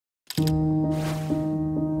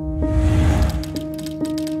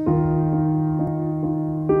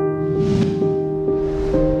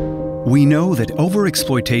that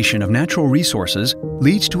overexploitation of natural resources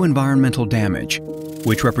leads to environmental damage,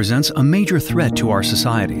 which represents a major threat to our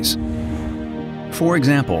societies. For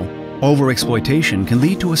example, overexploitation can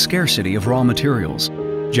lead to a scarcity of raw materials,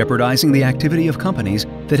 jeopardizing the activity of companies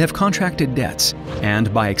that have contracted debts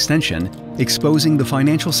and, by extension, exposing the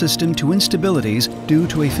financial system to instabilities due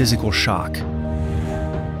to a physical shock.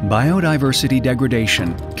 Biodiversity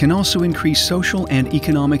degradation can also increase social and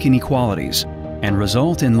economic inequalities and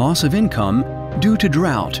result in loss of income due to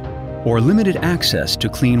drought or limited access to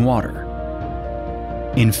clean water.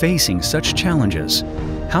 In facing such challenges,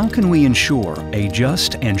 how can we ensure a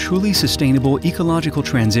just and truly sustainable ecological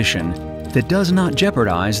transition that does not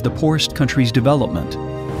jeopardize the poorest countries' development?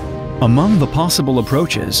 Among the possible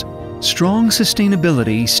approaches, strong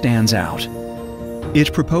sustainability stands out.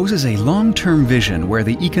 It proposes a long-term vision where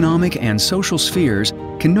the economic and social spheres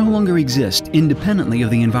can no longer exist independently of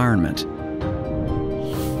the environment.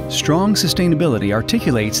 Strong sustainability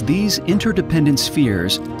articulates these interdependent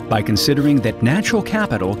spheres by considering that natural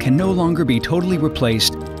capital can no longer be totally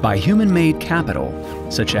replaced by human-made capital,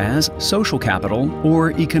 such as social capital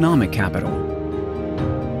or economic capital.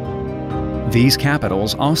 These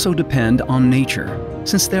capitals also depend on nature,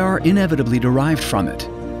 since they are inevitably derived from it.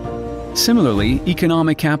 Similarly,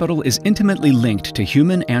 economic capital is intimately linked to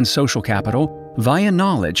human and social capital via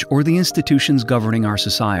knowledge or the institutions governing our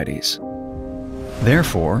societies.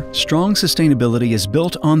 Therefore, strong sustainability is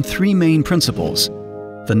built on three main principles: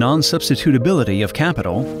 the non-substitutability of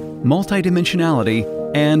capital, multidimensionality,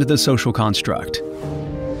 and the social construct.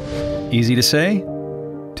 Easy to say?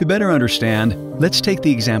 To better understand, let's take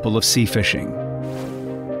the example of sea fishing.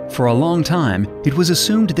 For a long time, it was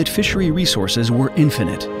assumed that fishery resources were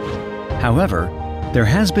infinite. However, there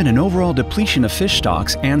has been an overall depletion of fish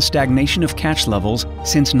stocks and stagnation of catch levels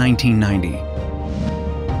since 1990.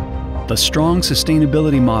 The strong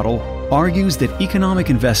sustainability model argues that economic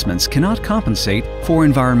investments cannot compensate for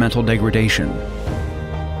environmental degradation.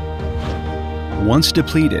 Once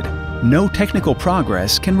depleted, no technical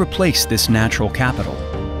progress can replace this natural capital.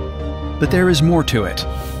 But there is more to it.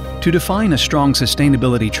 To define a strong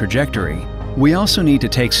sustainability trajectory, we also need to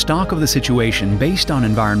take stock of the situation based on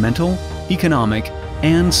environmental, economic,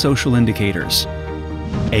 and social indicators.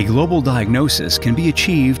 A global diagnosis can be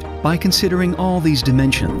achieved by considering all these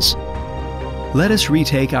dimensions. Let us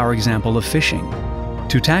retake our example of fishing.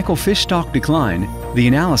 To tackle fish stock decline, the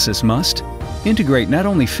analysis must integrate not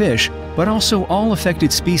only fish, but also all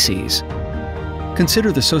affected species.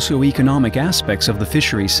 Consider the socioeconomic aspects of the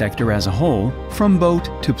fisheries sector as a whole, from boat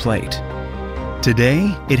to plate.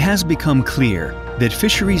 Today, it has become clear that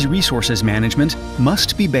fisheries resources management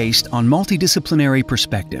must be based on multidisciplinary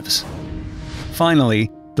perspectives. Finally,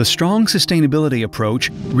 the strong sustainability approach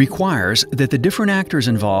requires that the different actors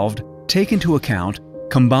involved take into account,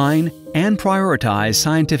 combine, and prioritize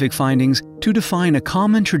scientific findings to define a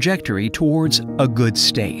common trajectory towards a good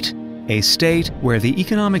state. A state where the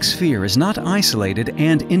economic sphere is not isolated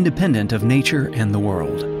and independent of nature and the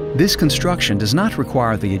world. This construction does not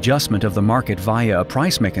require the adjustment of the market via a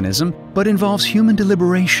price mechanism, but involves human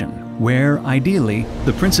deliberation, where, ideally,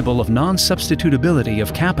 the principle of non-substitutability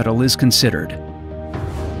of capital is considered.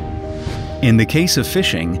 In the case of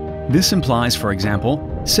fishing, this implies, for example,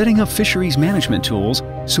 setting up fisheries management tools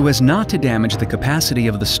so as not to damage the capacity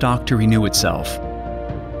of the stock to renew itself.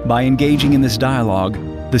 By engaging in this dialogue,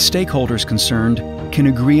 the stakeholders concerned can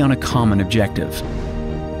agree on a common objective.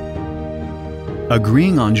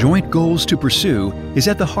 Agreeing on joint goals to pursue is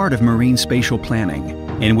at the heart of marine spatial planning,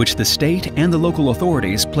 in which the state and the local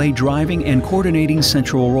authorities play driving and coordinating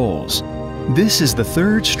central roles. This is the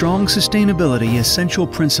third strong sustainability essential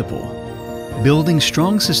principle. Building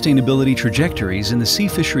strong sustainability trajectories in the sea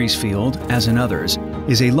fisheries field, as in others,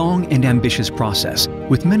 is a long and ambitious process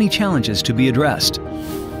with many challenges to be addressed.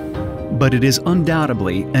 But it is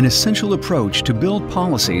undoubtedly an essential approach to build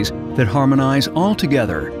policies that harmonize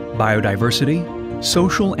altogether biodiversity,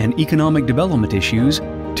 social and economic development issues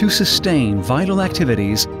to sustain vital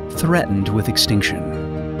activities threatened with extinction.